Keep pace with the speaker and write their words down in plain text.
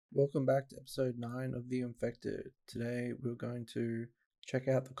Welcome back to episode 9 of The Infected. Today we're going to check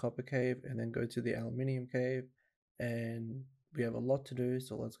out the copper cave and then go to the aluminium cave, and we have a lot to do,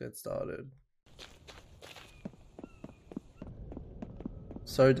 so let's get started.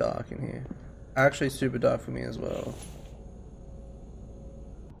 So dark in here. Actually super dark for me as well.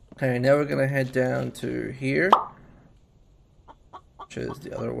 Okay, now we're gonna head down to here, which is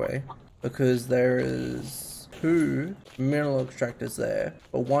the other way, because there is 2 mineral extractors there,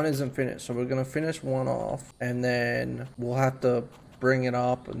 but one isn't finished, so we're gonna finish one off and then we'll have to bring it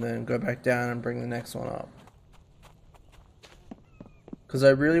up and then go back down and bring the next one up, because I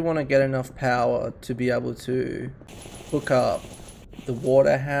really want to get enough power to be able to hook up the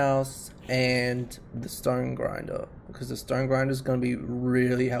water house and the stone grinder, because the stone grinder is going to be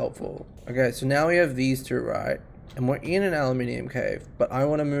really helpful. Okay, so now we have these 2, right? And we're in an aluminium cave, but I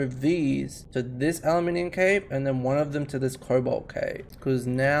want to move these to this aluminium cave and then one of them to this cobalt cave, because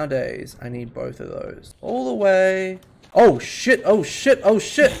nowadays I need both of those. All the way. Oh shit, oh shit, oh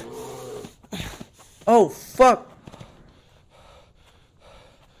shit. Oh fuck.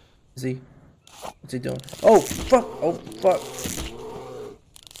 Is he? What's he doing? Oh fuck, oh fuck.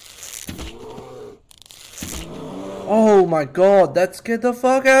 Oh my god, that scared the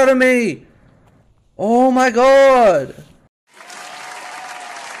fuck out of me. Oh my god!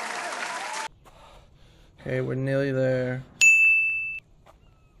 Okay, we're nearly there.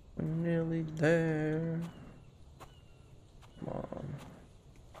 We're nearly there. Come on.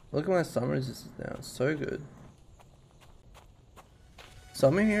 Look at my summer resistance now, it's so good.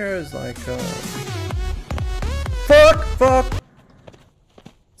 Summer here is like, Fuck!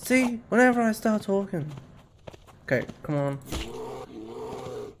 See, whenever I start talking. Okay, come on.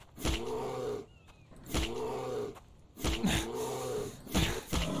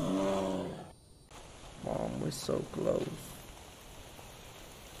 We're so close.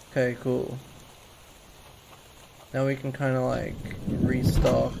 Okay, cool. Now we can kind of like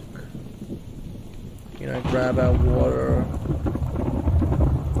restock, you know, grab our water.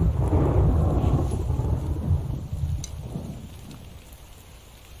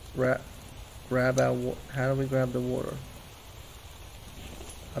 Grab our how do we grab the water?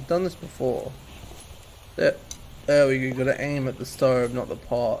 I've done this before. There we go, gotta aim at the stove, not the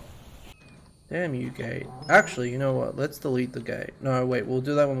pot. Damn you, gate. Actually, you know what? Let's delete the gate. No, wait, we'll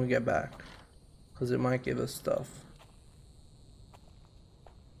do that when we get back, because it might give us stuff.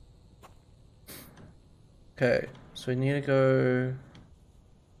 Okay, so we need to go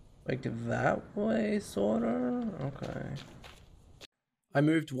like that way, sorta? Okay. I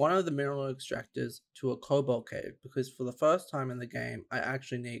moved one of the mineral extractors to a cobalt cave, because for the first time in the game, I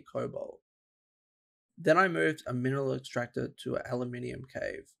actually need cobalt. Then I moved a mineral extractor to an aluminium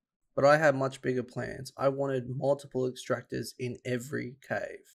cave. But I had much bigger plans. I wanted multiple extractors in every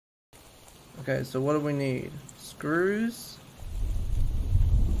cave. Okay, so what do we need? Screws?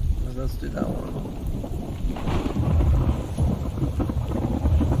 Let's do that one.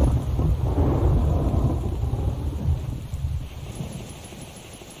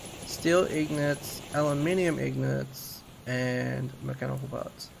 Steel ignits, aluminium ignits, and mechanical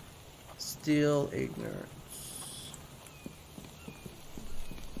parts. Steel ignite.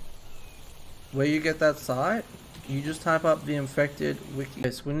 Where you get that site, you just type up the infected wiki.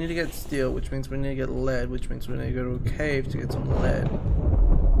 Okay, so we need to get steel, which means we need to get lead, which means we need to go to a cave to get some lead.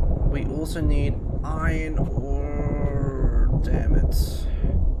 We also need iron ore. Damn it.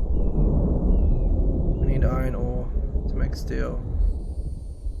 We need iron ore to make steel.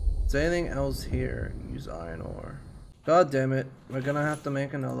 Is there anything else here? Use iron ore. God damn it. We're gonna have to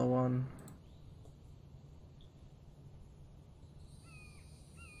make another one.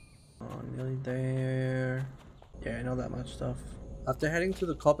 Oh, nearly there. Yeah, not that much stuff. After heading to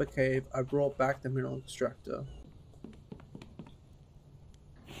the copper cave, I brought back the mineral extractor.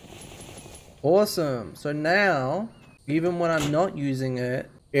 Awesome! So now, even when I'm not using it,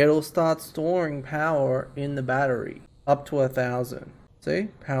 it'll start storing power in the battery. Up to 1,000. See?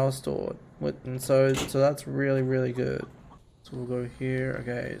 Power stored. And so that's really, really good. So we'll go here.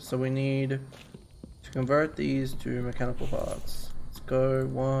 Okay, so we need to convert these to mechanical parts. Let's go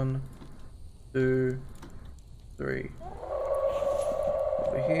 1, 2, 3.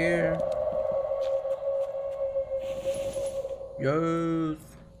 Over here. Yo.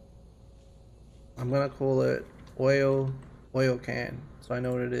 I'm gonna call it oil can, so I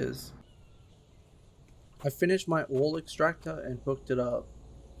know what it is. I finished my oil extractor and hooked it up.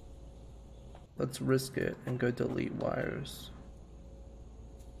 Let's risk it and go delete wires.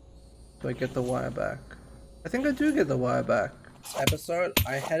 Do I get the wire back? I think I do get the wire back. This episode,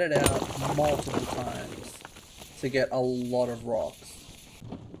 I headed out multiple times to get a lot of rocks.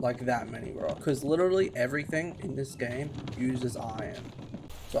 like that many, bro. Because literally everything in this game uses iron.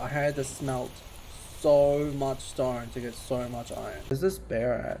 So I had to smelt so much stone to get so much iron. Where's this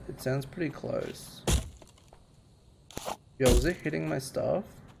bear at? It sounds pretty close. Yo, is it hitting my stuff?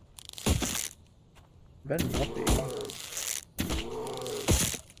 Better not be.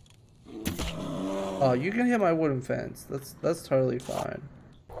 Oh, you can hit my wooden fence. That's totally fine.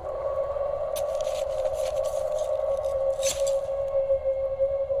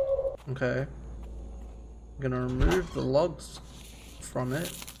 Okay. I'm gonna remove the logs from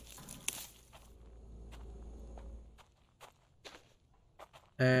it.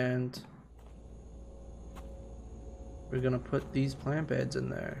 And we're gonna put these plant beds in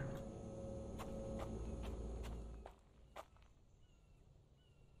there.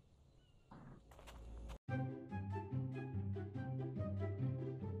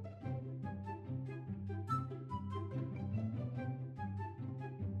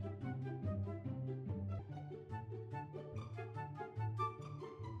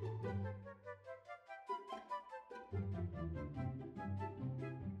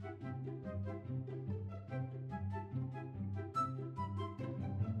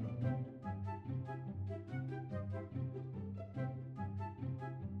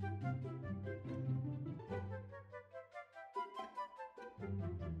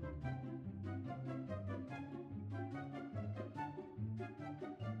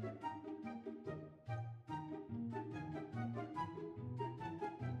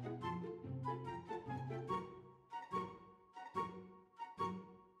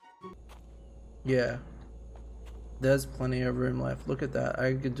 Yeah, there's plenty of room left. Look at that.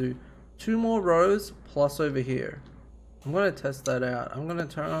 I could do 2 more rows plus over here. I'm gonna test that out. I'm gonna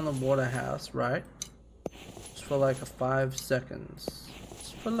turn on the water house, right? Just for like a 5 seconds.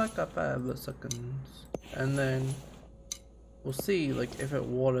 Just for like a 5 seconds. And then we'll see like if it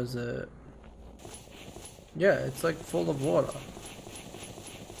waters it. Yeah, it's like full of water.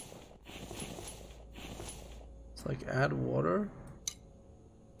 It's like add water.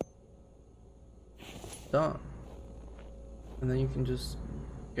 Done. And then you can just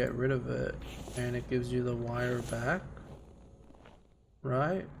get rid of it and it gives you the wire back,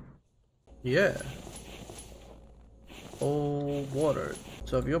 right? Yeah, all watered.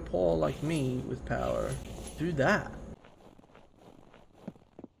 So if you're poor like me with power, do that.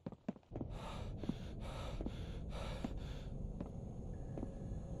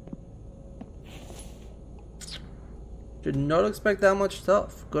 Did not expect that much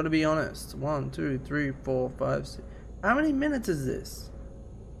stuff, gotta be honest. 1, 2, 3, 4, 5, 6. How many minutes is this?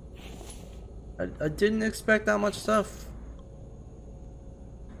 I didn't expect that much stuff.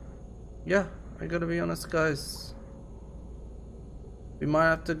 Yeah, I gotta be honest, guys. We might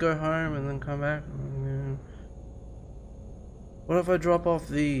have to go home and then come back. What if I drop off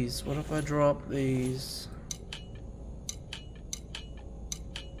these? What if I drop these?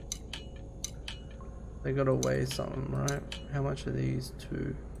 They gotta weigh something, right? How much are these?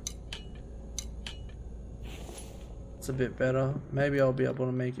 2. It's a bit better. Maybe I'll be able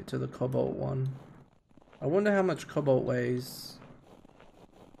to make it to the cobalt one. I wonder how much cobalt weighs.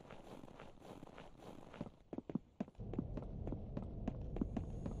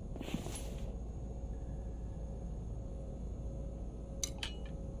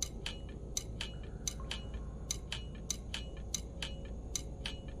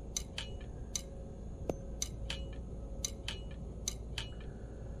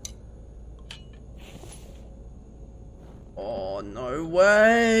 Oh, no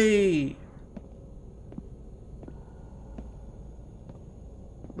way!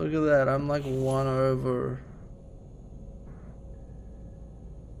 Look at that, I'm like 1 over.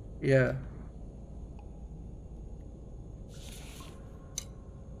 Yeah.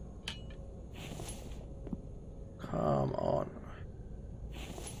 Come on.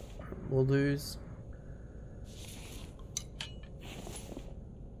 We'll lose.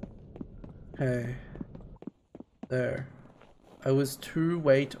 Okay. There. I was 2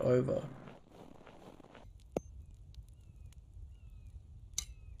 weight over.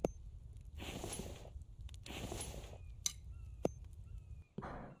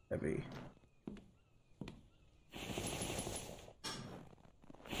 Heavy.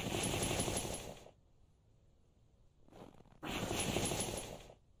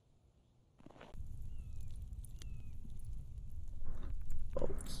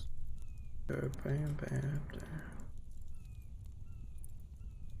 Bolts. Go bam bam down.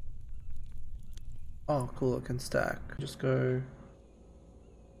 Oh, cool, it can stack. Just go.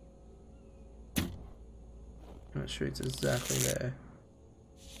 Make sure it's exactly there.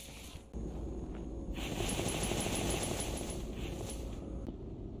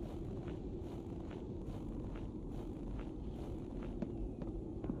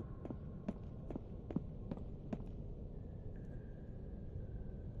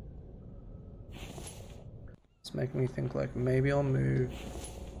 It's making me think like maybe I'll move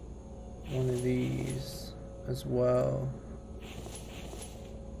one of these as well.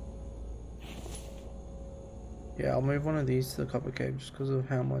 Yeah, I'll move one of these to the copper cave just because of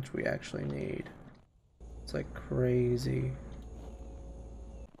how much we actually need. It's like crazy.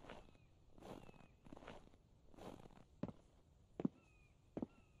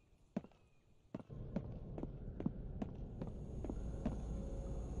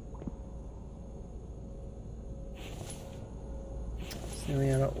 It's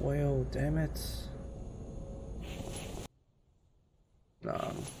nearly out of oil, damn it. No,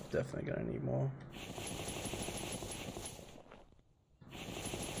 I'm definitely gonna need more.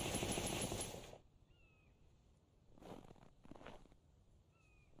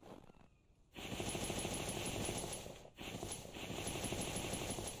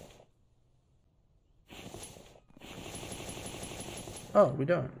 Oh, we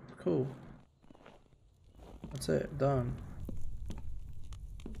don't. Cool. That's it. Done.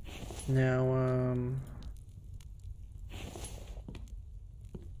 Now,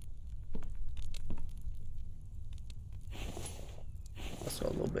 let's go a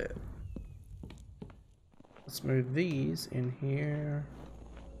little bit. Let's move these in here.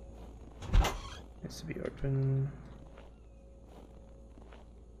 Needs to be open.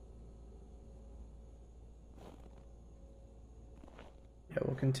 Yeah,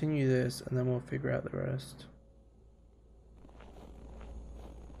 we'll continue this and then we'll figure out the rest.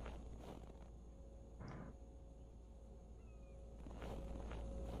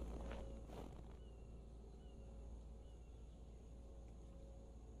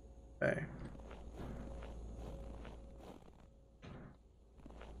 Okay.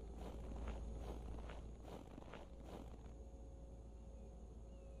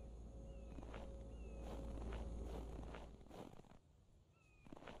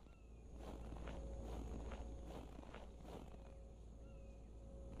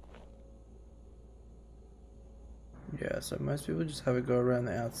 Yeah, so most people just have it go around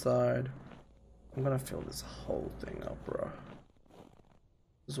the outside. I'm gonna fill this whole thing up, bro.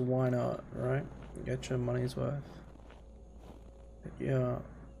 Just why not, right? Get your money's worth. Yeah.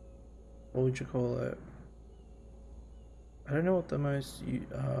 What would you call it? I don't know what the most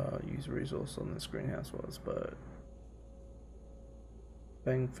used resource on this greenhouse was, but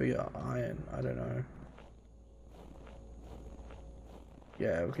bang for your iron, I don't know.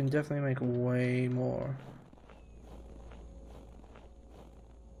 Yeah, we can definitely make way more.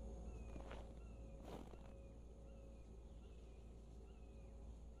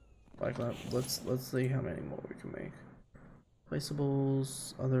 Like, let's see how many more we can make.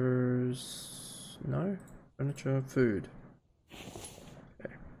 Placeables, others, no? Furniture, food.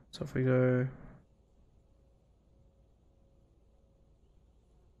 Okay, so if we go...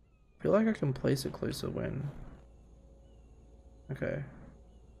 I feel like I can place it closer when... Okay.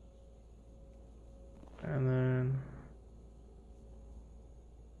 And then...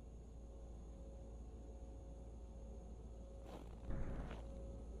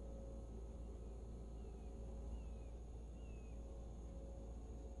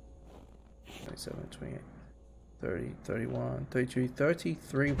 (27, 28, 30, 31, 32,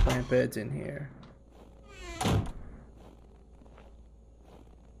 33 plant beds in here.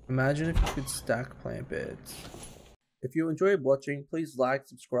 Imagine if you could stack plant beds. If you enjoyed watching, please like,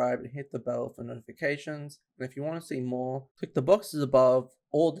 subscribe, and hit the bell for notifications. And if you want to see more, click the boxes above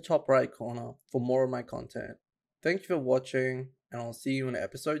or the top right corner for more of my content. Thank you for watching, and I'll see you in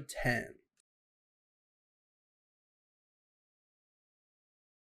episode 10.